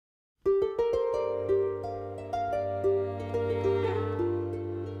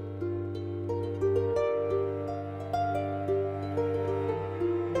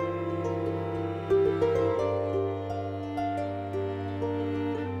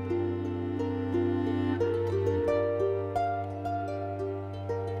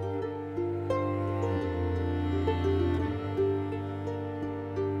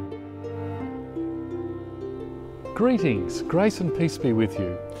Greetings, grace and peace be with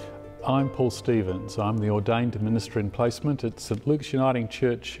you. I'm Paul Stevens. I'm the ordained minister in placement at St Luke's Uniting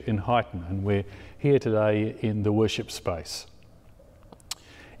Church in Highton, and we're here today in the worship space.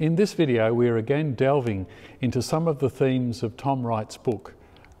 In this video, we're again delving into some of the themes of Tom Wright's book,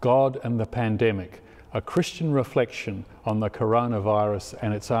 God and the Pandemic, a Christian reflection on the coronavirus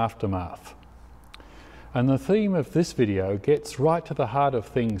and its aftermath. And the theme of this video gets right to the heart of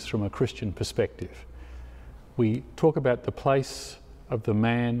things from a Christian perspective. We talk about the place of the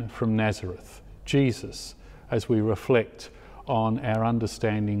man from Nazareth, Jesus, as we reflect on our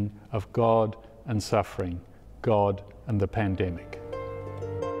understanding of God and suffering, God and the pandemic.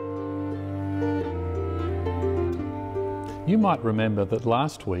 You might remember that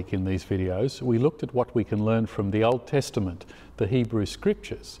last week in these videos we looked at what we can learn from the Old Testament, the Hebrew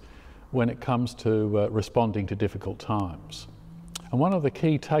Scriptures, when it comes to responding to difficult times. And one of the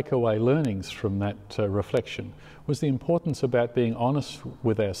key takeaway learnings from that reflection was the importance about being honest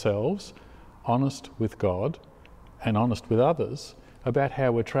with ourselves, honest with God, and honest with others about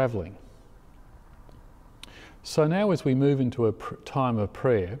how we're travelling. So now as we move into a time of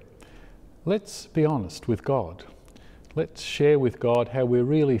prayer, let's be honest with God. Let's share with God how we're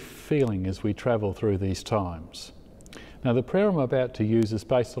really feeling as we travel through these times. Now the prayer I'm about to use is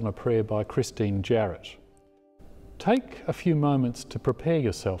based on a prayer by Christine Jarrett. Take a few moments to prepare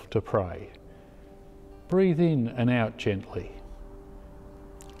yourself to pray. Breathe in and out gently.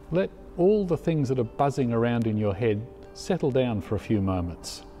 Let all the things that are buzzing around in your head settle down for a few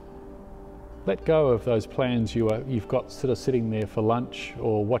moments. Let go of those plans you've got sort of sitting there for lunch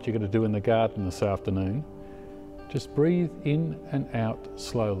or what you're going to do in the garden this afternoon. Just breathe in and out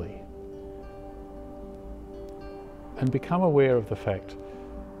slowly. And become aware of the fact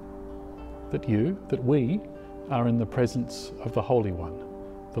that we are in the presence of the Holy One,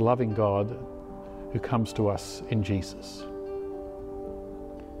 the loving God who comes to us in Jesus.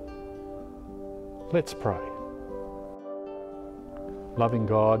 Let's pray. Loving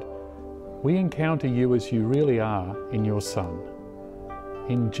God, we encounter you as you really are in your Son,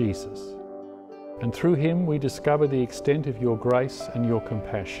 in Jesus. And through him we discover the extent of your grace and your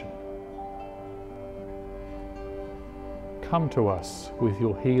compassion. Come to us with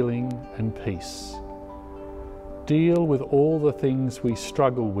your healing and peace. Deal with all the things we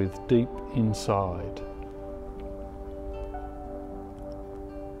struggle with deep inside.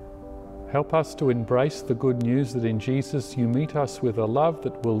 Help us to embrace the good news that in Jesus you meet us with a love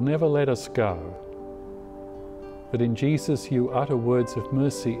that will never let us go. That in Jesus you utter words of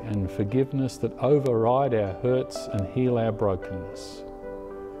mercy and forgiveness that override our hurts and heal our brokenness.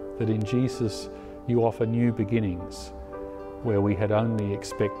 That in Jesus you offer new beginnings where we had only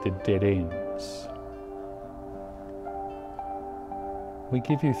expected dead ends. We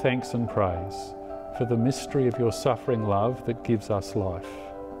give you thanks and praise for the mystery of your suffering love that gives us life.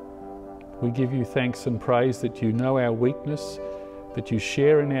 We give you thanks and praise that you know our weakness, that you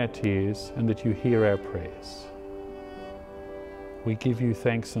share in our tears, and that you hear our prayers. We give you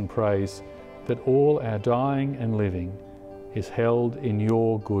thanks and praise that all our dying and living is held in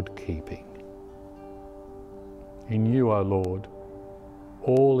your good keeping. In you, O Lord,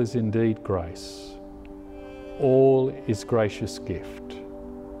 all is indeed grace. All is gracious gift.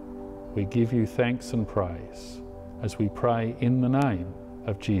 We give you thanks and praise as we pray in the name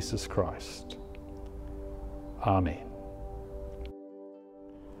of Jesus Christ. Amen.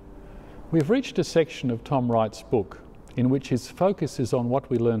 We've reached a section of Tom Wright's book in which his focus is on what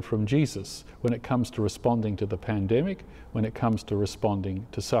we learn from Jesus when it comes to responding to the pandemic, when it comes to responding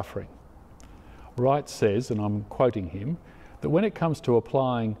to suffering. Wright says, and I'm quoting him, that when it comes to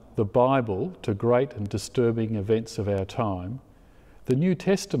applying the Bible to great and disturbing events of our time, the New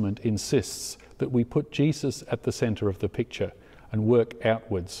Testament insists that we put Jesus at the centre of the picture and work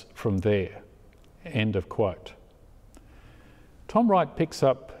outwards from there. End of quote. Tom Wright picks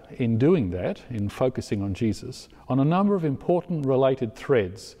up in doing that, in focusing on Jesus, on a number of important related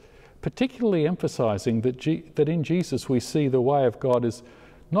threads, particularly emphasising that in Jesus we see the way of God as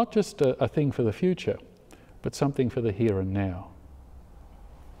not just a thing for the future, but something for the here and now.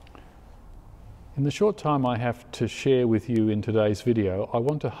 In the short time I have to share with you in today's video, I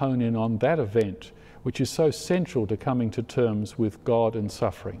want to hone in on that event which is so central to coming to terms with God and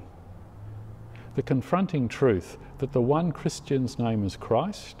suffering. The confronting truth that the one Christian's name is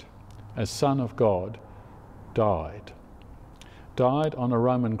Christ, as Son of God, died on a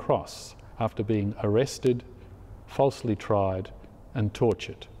Roman cross after being arrested, falsely tried, and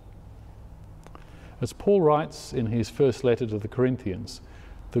tortured. As Paul writes in his first letter to the Corinthians,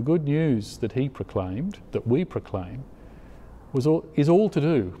 the good news that he proclaimed, that we proclaim, is all to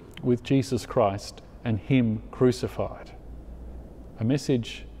do with Jesus Christ and him crucified. A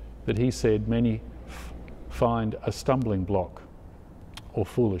message that he said many find a stumbling block or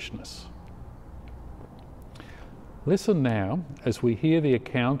foolishness. Listen now as we hear the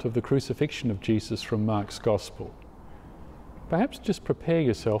account of the crucifixion of Jesus from Mark's Gospel. Perhaps just prepare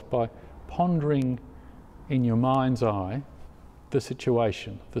yourself by pondering in your mind's eye the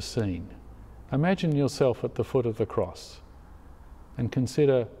situation, the scene. Imagine yourself at the foot of the cross and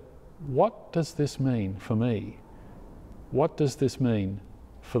consider, what does this mean for me? What does this mean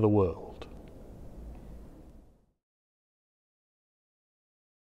for the world?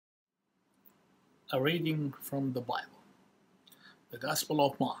 A reading from the Bible, the Gospel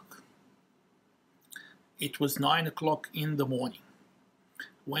of Mark. It was 9 o'clock in the morning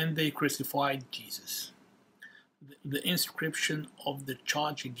when they crucified Jesus. The inscription of the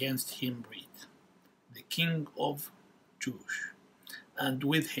charge against him read, "The King of Jews." And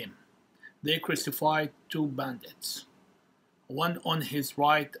with him they crucified two bandits, one on his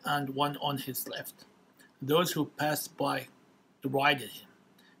right and one on his left. Those who passed by derided him,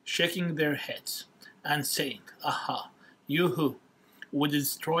 shaking their heads and saying, "Aha, you who would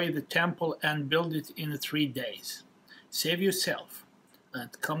destroy the temple and build it in 3 days, save yourself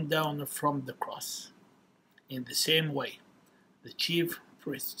and come down from the cross." In the same way, the chief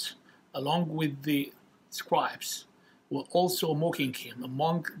priests, along with the scribes, were also mocking him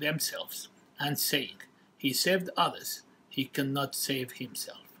among themselves and saying, "He saved others, he cannot save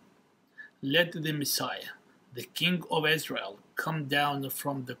himself. Let the Messiah, the King of Israel, come down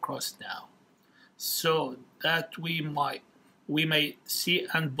from the cross now, so that we may see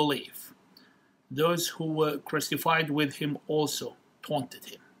and believe." Those who were crucified with him also taunted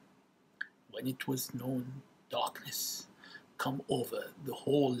him. When it was known, darkness come over the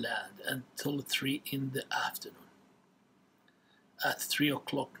whole land until 3 in the afternoon. At 3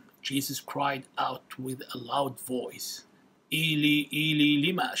 o'clock, Jesus cried out with a loud voice, "Eli, Eli,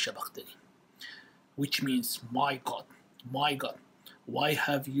 lima sabachthani," which means, my God, why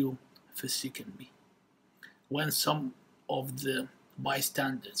have you forsaken me?" When some of the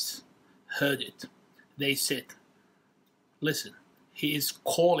bystanders heard it, they said, "Listen, he is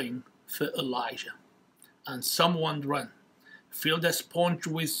calling for Elijah." And someone ran, filled a sponge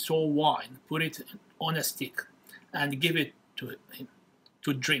with sour wine, put it on a stick, and gave it to him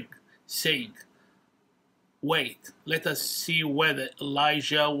to drink, saying, "Wait, let us see whether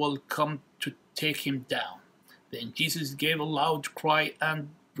Elijah will come to take him down." Then Jesus gave a loud cry and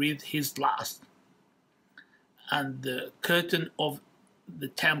breathed his last. And the curtain of the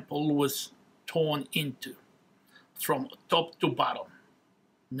temple was torn into, from top to bottom.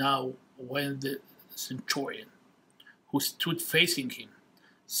 Now when the centurion, who stood facing him,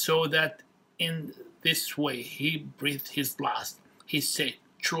 saw that in this way he breathed his last, he said,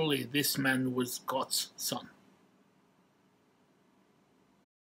 "Truly this man was God's son."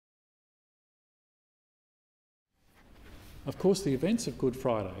 Of course, the events of Good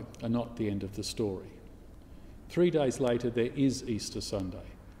Friday are not the end of the story. 3 days later, there is Easter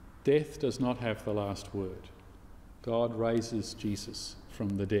Sunday. Death does not have the last word. God raises Jesus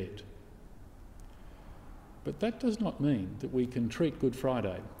from the dead. But that does not mean that we can treat Good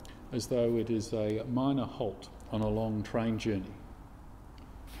Friday as though it is a minor halt on a long train journey.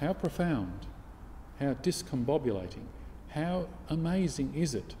 How profound, how discombobulating, how amazing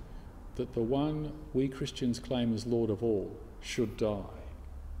is it that the one we Christians claim as Lord of all should die?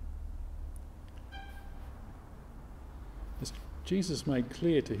 As Jesus made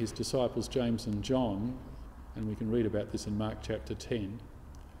clear to his disciples James and John, and we can read about this in Mark chapter 10,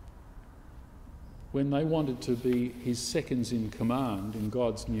 when they wanted to be his seconds in command in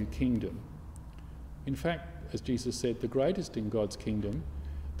God's new kingdom. In fact, as Jesus said, the greatest in God's kingdom,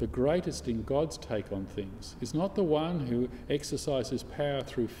 the greatest in God's take on things, is not the one who exercises power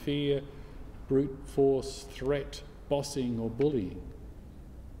through fear, brute force, threat, bossing or bullying,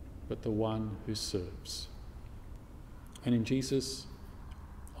 but the one who serves. And in Jesus,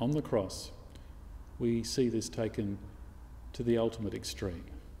 on the cross, we see this taken to the ultimate extreme.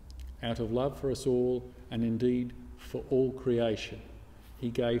 Out of love for us all, and indeed for all creation,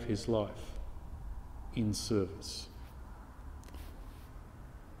 he gave his life in service.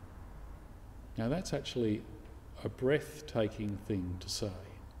 Now that's actually a breathtaking thing to say.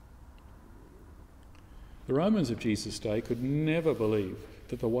 The Romans of Jesus' day could never believe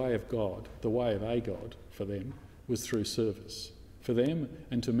that the way of God, the way of a God for them, was through service. For them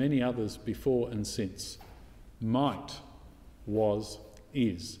and to many others before and since, might was,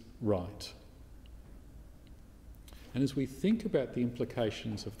 is right. And as we think about the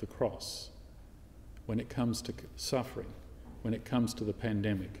implications of the cross, when it comes to suffering, when it comes to the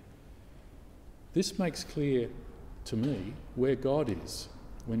pandemic, This makes clear to me where God is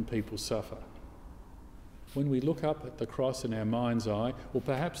when people suffer. When we look up at the cross in our mind's eye, or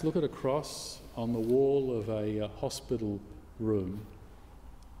perhaps look at a cross on the wall of a hospital room,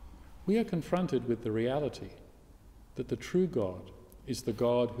 we are confronted with the reality that the true God is the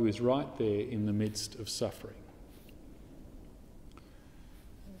God who is right there in the midst of suffering.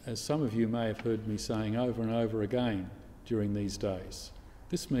 As some of you may have heard me saying over and over again during these days,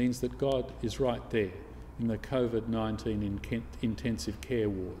 this means that God is right there in the COVID-19 intensive care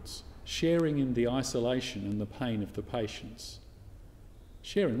wards, sharing in the isolation and the pain of the patients,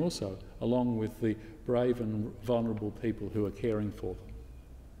 sharing also along with the brave and vulnerable people who are caring for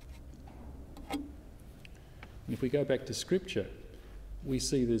them. And if we go back to Scripture, we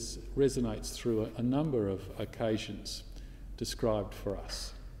see this resonates through a number of occasions described for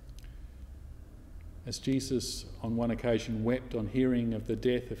us. As Jesus on one occasion wept on hearing of the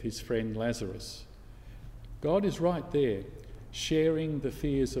death of his friend Lazarus, God is right there, sharing the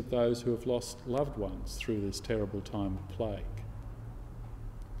fears of those who have lost loved ones through this terrible time of plague.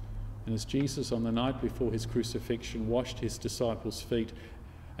 And as Jesus on the night before his crucifixion washed his disciples' feet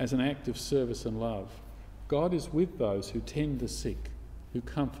as an act of service and love, God is with those who tend the sick, who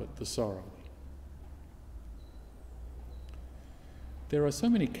comfort the sorrowing. There are so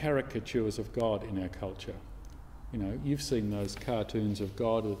many caricatures of God in our culture. You know, you've seen those cartoons of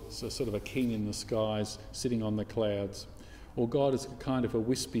God as a sort of a king in the skies sitting on the clouds, or God as a kind of a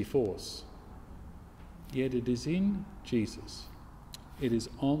wispy force. Yet it is in Jesus, it is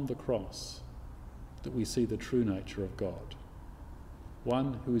on the cross that we see the true nature of God.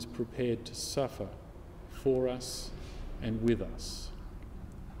 One who is prepared to suffer for us and with us.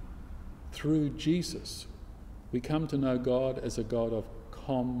 Through Jesus, we come to know God as a God of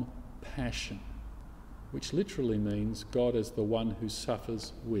compassion, which literally means God as the one who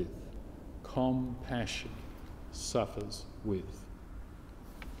suffers with. Compassion, suffers with.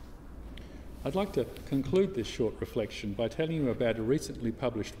 I'd like to conclude this short reflection by telling you about a recently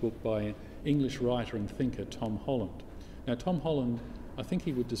published book by an English writer and thinker, Tom Holland. Now, Tom Holland, I think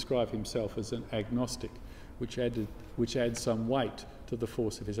he would describe himself as an agnostic, which adds some weight to the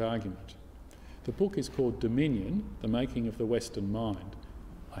force of his argument. The book is called Dominion, The Making of the Western Mind.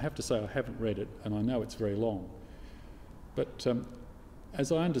 I have to say I haven't read it, and I know it's very long. But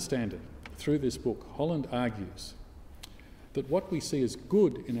as I understand it, through this book, Holland argues that what we see as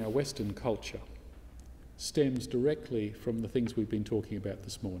good in our Western culture stems directly from the things we've been talking about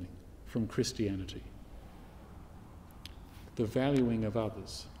this morning, from Christianity. The valuing of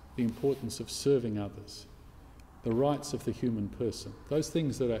others, the importance of serving others, the rights of the human person, those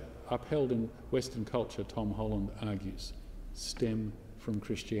things that are upheld in Western culture, Tom Holland argues, stem from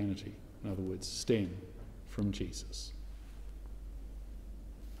Christianity. In other words, stem from Jesus.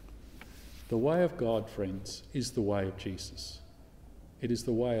 The way of God, friends, is the way of Jesus. It is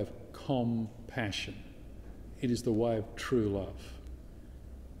the way of compassion. It is the way of true love.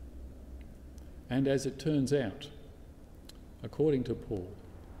 And as it turns out, according to Paul,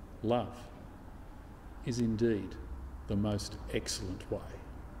 love is indeed the most excellent way.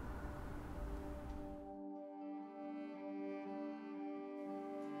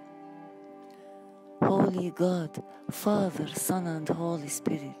 Holy God, Father, Son and Holy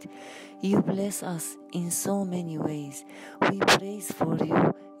Spirit, you bless us in so many ways. We praise for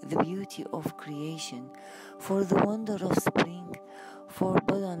you the beauty of creation, for the wonder of spring, for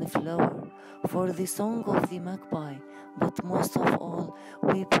bud and flower, for the song of the magpie, but most of all,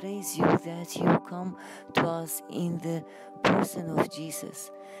 we praise you that you come to us in the person of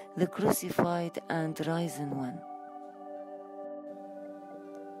Jesus, the crucified and risen one.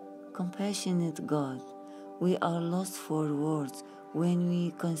 Compassionate God, we are lost for words when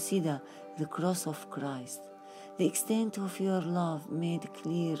we consider the cross of Christ, the extent of your love made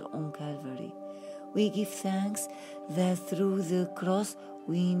clear on Calvary. We give thanks that through the cross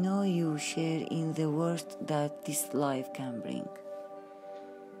we know you share in the worst that this life can bring.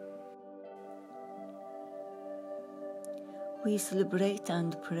 We celebrate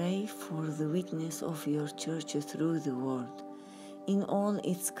and pray for the witness of your church through the world, in all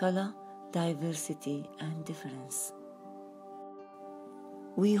its color, diversity, and difference.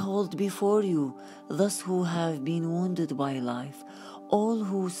 We hold before you those who have been wounded by life, all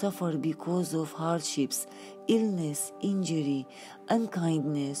who suffer because of hardships, illness, injury,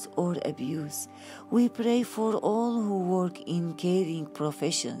 unkindness, or abuse. We pray for all who work in caring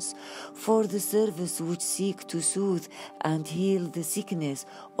professions, for the service which seek to soothe and heal the sickness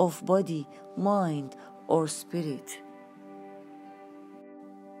of body, mind, or spirit.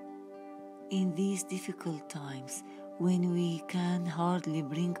 In these difficult times, when we can hardly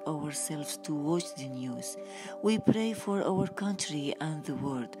bring ourselves to watch the news. We pray for our country and the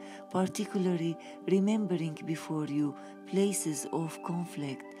world, particularly remembering before you places of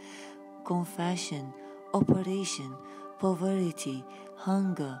conflict, confusion, oppression, poverty,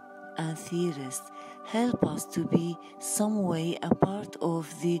 hunger, and thirst. Help us to be some way a part of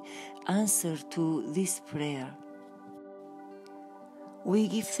the answer to this prayer. We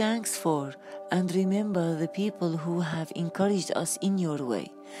give thanks for and remember the people who have encouraged us in your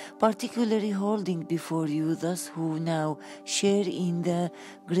way, particularly holding before you those who now share in the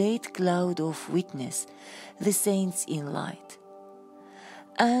great cloud of witness, the saints in light.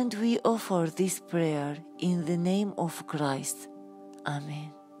 And we offer this prayer in the name of Christ.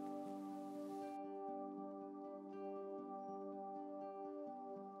 Amen.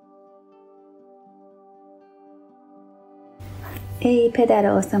 ای پدر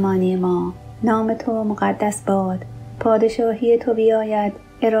آسمانی ما، نام تو مقدس باد، پادشاهی تو بیاید،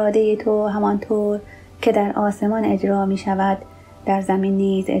 اراده تو همانطور که در آسمان اجرا می شود در زمین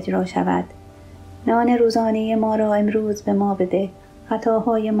نیز اجرا شود. نان روزانه ما را امروز به ما بده،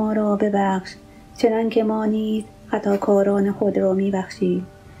 خطاهای ما را ببخش چنان که ما نیز خطاکاران خود را می بخشیم.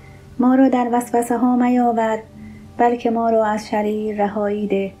 ما را در وسوسه ها میاور، بلکه ما را از شریر رهایی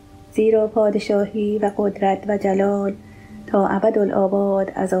ده، زیرا پادشاهی و قدرت و جلال تا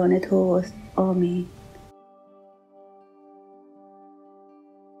ابدالآباد از آن توست. آمین.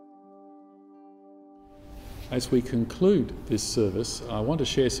 As we conclude this service, I want to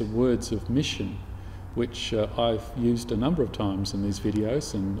share some words of mission which I've used a number of times in these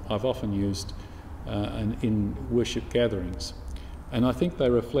videos, and I've often used in worship gatherings. And I think they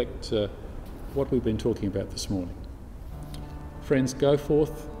reflect what we've been talking about this morning. Friends, go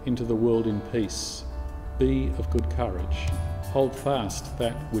forth into the world in peace. Be of good courage. Hold fast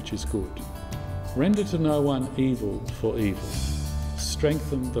that which is good. Render to no one evil for evil.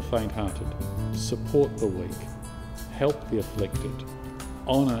 Strengthen the faint-hearted. Support the weak. Help the afflicted.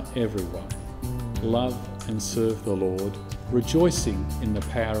 Honour everyone. Love and serve the Lord, rejoicing in the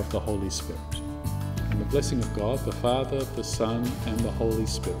power of the Holy Spirit. And the blessing of God, the Father, the Son, and the Holy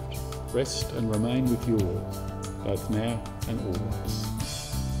Spirit, rest and remain with you all, both now and always.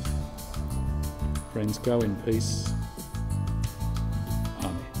 Friends, go in peace.